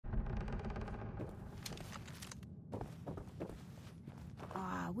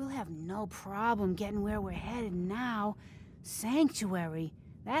we'll have no problem getting where we're headed now. Sanctuary.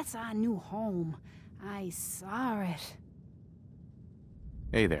 That's our new home. I saw it.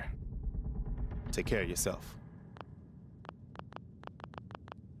 Hey there. Take care of yourself.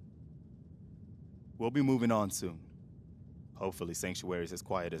 We'll be moving on soon. Hopefully Sanctuary's as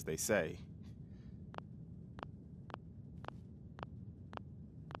quiet as they say.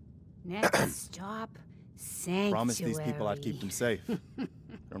 Next stop, Sanctuary. Promised these people I'd keep them safe. I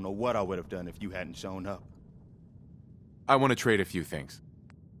don't know what I would have done if you hadn't shown up. I want to trade a few things.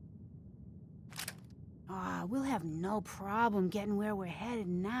 We'll have no problem getting where we're headed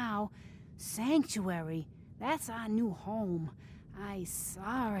now. Sanctuary. That's our new home. I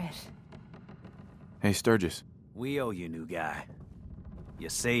saw it. Hey, Sturgis. We owe you, new guy. You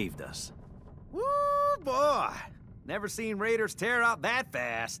saved us. Woo, boy! Never seen raiders tear out that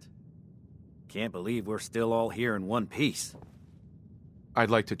fast. Can't believe we're still all here in one piece. I'd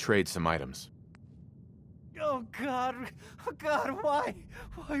like to trade some items. Oh, God. Oh, God, why?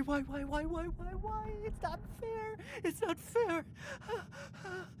 Why? It's not fair. It's not fair.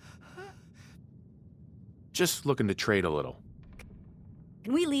 Just looking to trade a little.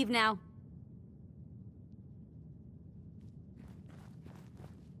 Can we leave now?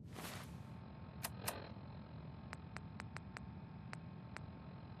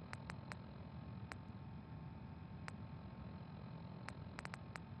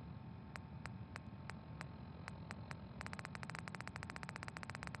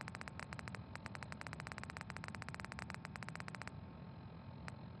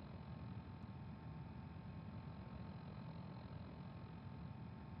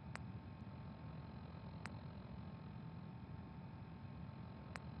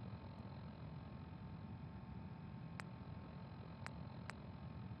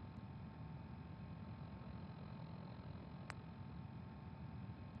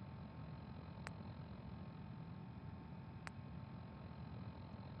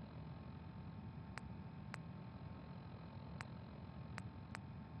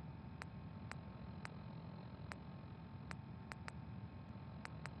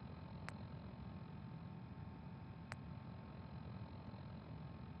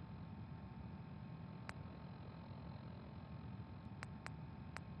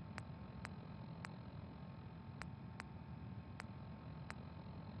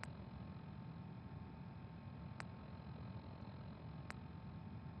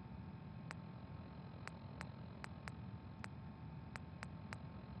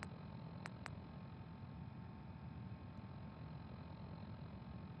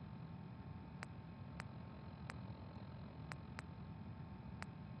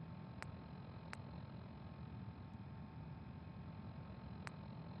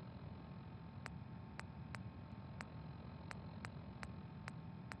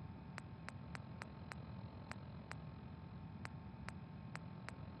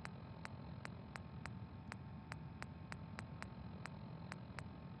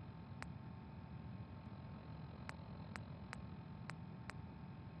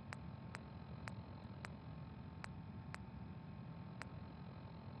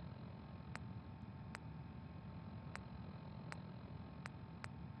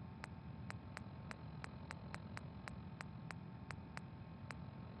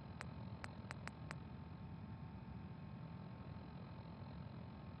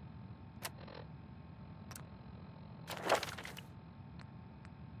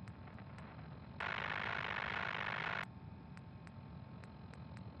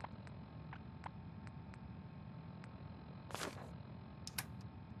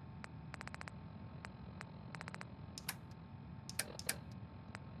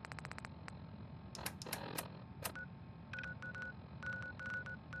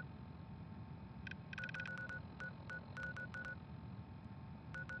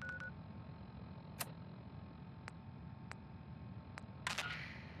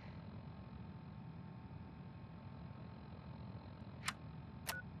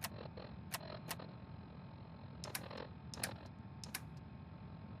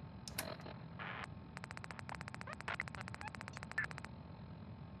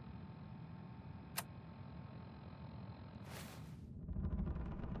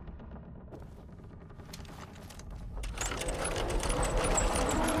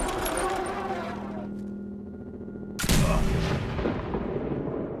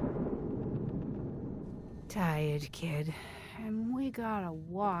 Tired, kid. And we got a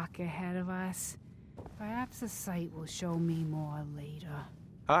walk ahead of us. Perhaps the sight will show me more later.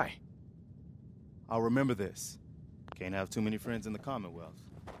 Hi. I'll remember this. Can't have too many friends in the Commonwealth.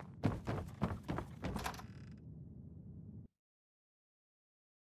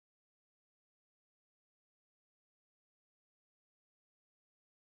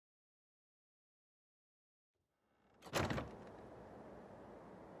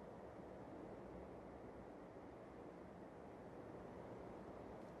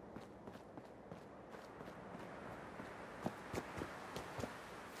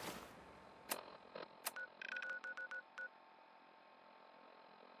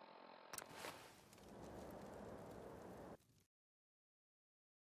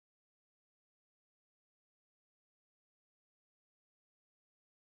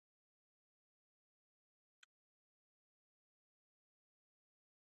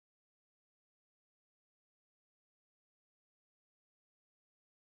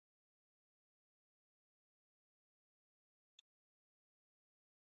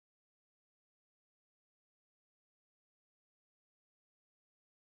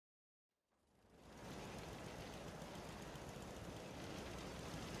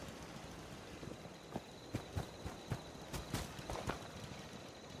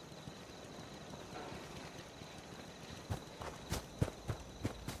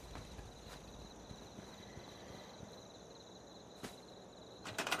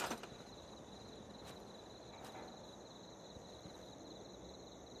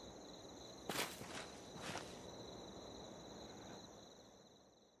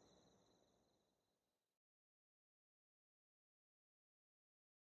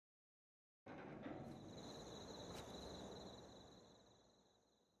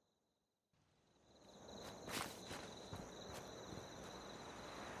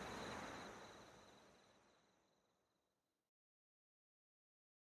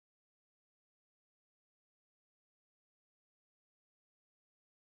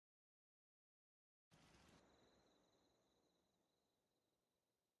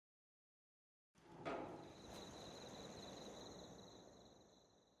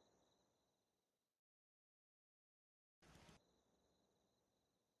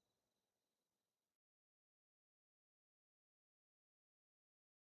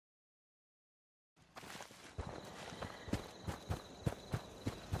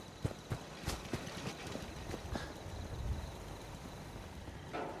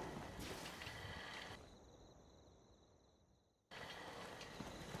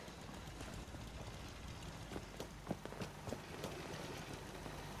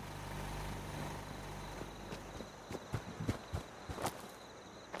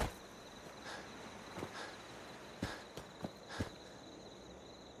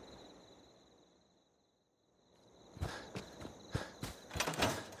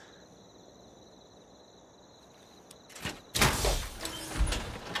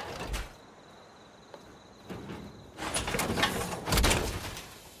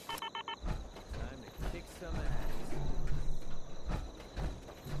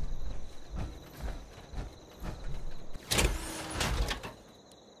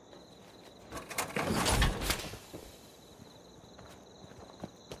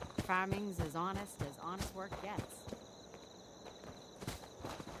 farming's as honest work gets.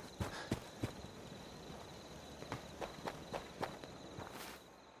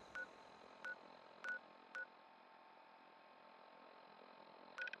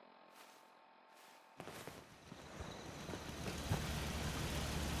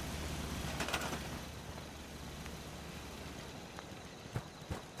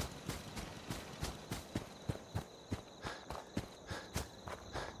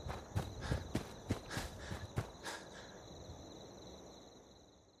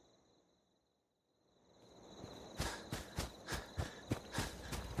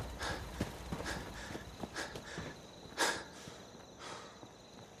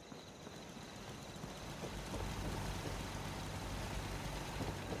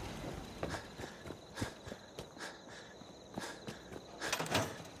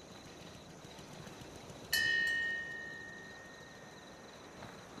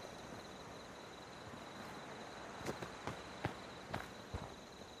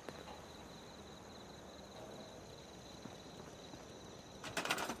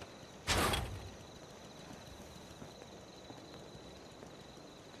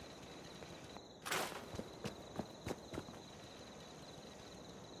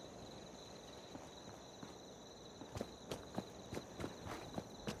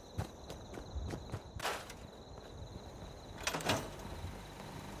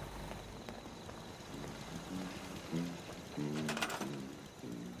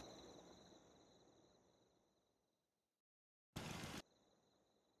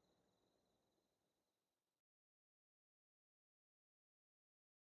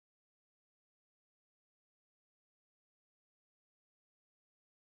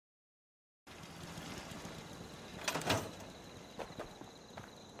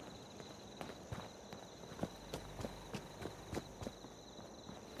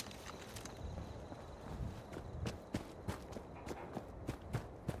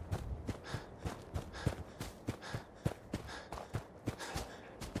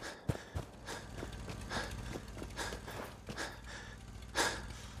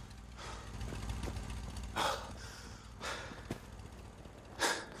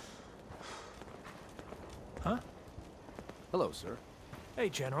 Hello, sir. Hey,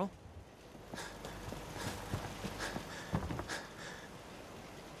 General.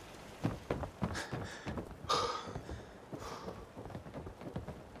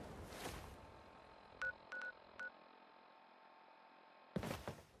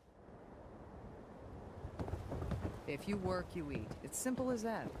 If you work, you eat. It's simple as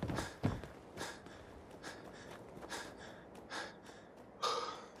that.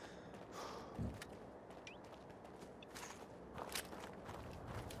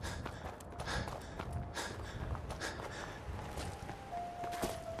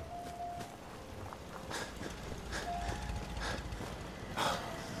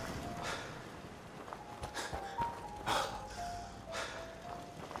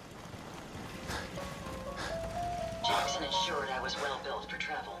 Jackson ensured I was well built for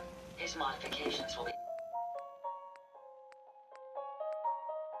travel. His modifications will be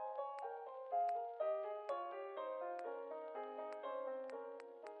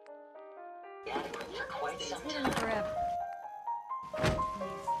adequate for quite some Hidden time. forever. At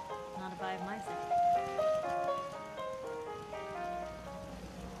least, not if I have my say.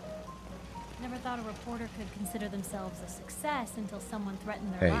 Never thought a reporter could consider themselves a success until someone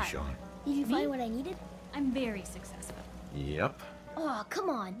threatened their life. Sean. Did you Me? find what I needed? I'm very successful. Yep. Oh, come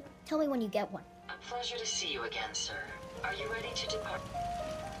on. Tell me when you get one. A pleasure to see you again, sir. Are you ready to depart?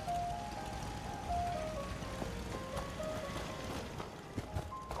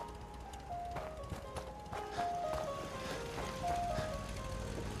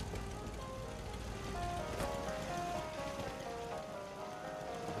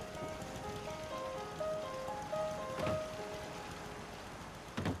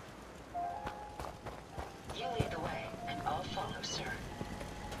 You lead the way, and I'll follow, sir.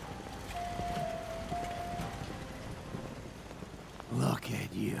 Look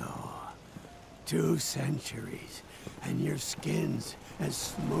at you. 2 centuries, and your skin's as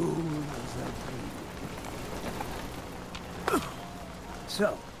smooth as a bee.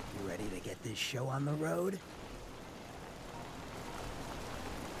 So, you ready to get this show on the road?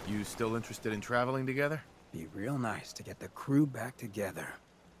 You still interested in traveling together? Be real nice to get the crew back together.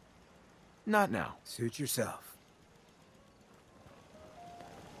 Not now. Suit yourself.